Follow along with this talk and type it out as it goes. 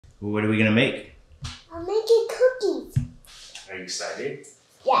Well, what are we gonna make? I'm making cookies. Are you excited?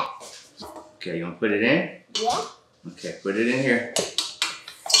 Yeah. Okay, you wanna put it in? Yeah. Okay, put it in here.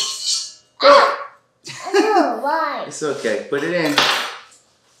 Ah! Oh, why? It's okay, put it in.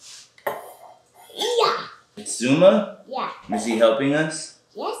 Yeah. It's Zuma? Yeah. Is he helping us?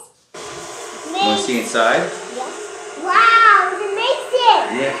 Yes. Wanna see inside? Yeah. Wow, it makes it.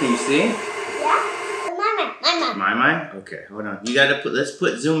 Yeah, can you see? Yeah. My. My? Okay, hold on. You gotta let's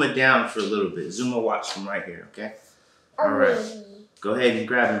put Zuma down for a little bit. Zuma, watch from right here, okay? All right. Go ahead and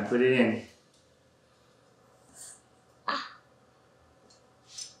grab him, put it in. Ah!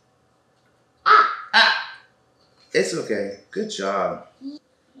 It's okay. Good job.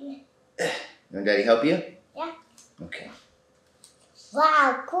 Want Daddy help you? Yeah. Okay.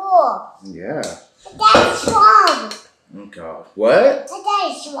 Wow, cool. Yeah. That's strong. Oh God. What?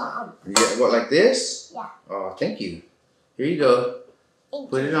 That is strong. Yeah, what, like this? Yeah. Oh, thank you. Here you go.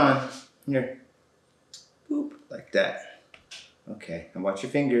 Put it on. Here. Boop. Like that. Okay. Now watch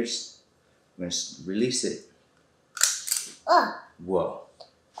your fingers. I'm going to release it. Oh. Whoa.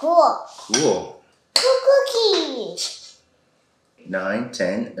 Cool. Cool. Cool cookie. 9,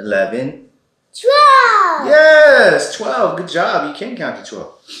 10, 11. 12. Yes! 12. Good job. You can count to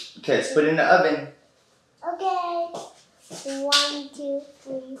 12. Okay, let's put it in the oven. Okay. 1, 2,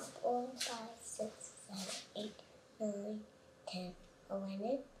 3, 4, 5, 6, 7, 8, 9, 10,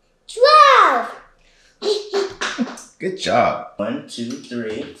 11, 12. Good job. 1, 2,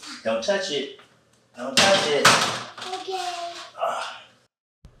 3. Don't touch it. Don't touch it. Okay.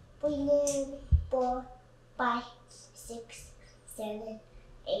 3, 4, 5, 6, 7,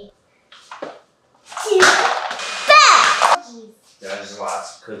 8. 2, 5. There's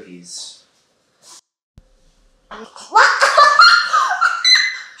lots of cookies. What?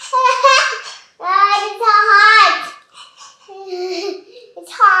 It's hot.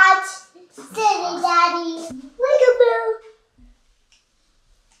 It's hot. Silly Daddy. Peekaboo.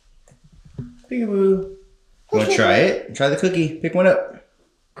 Peekaboo. You want to try it? Try the cookie. Pick one up.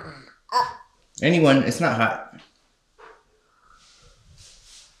 Anyone. It's not hot.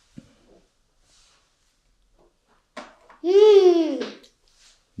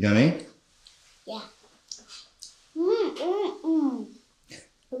 Yummy? Yeah.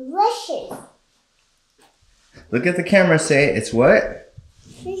 Delicious. Look at the camera. Say it. It's what?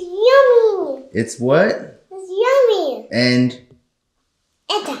 It's yummy. It's what? It's yummy. And?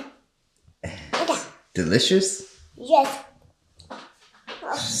 Eta. Delicious? Yes.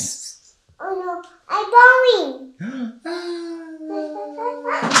 Oh no, I'm boring.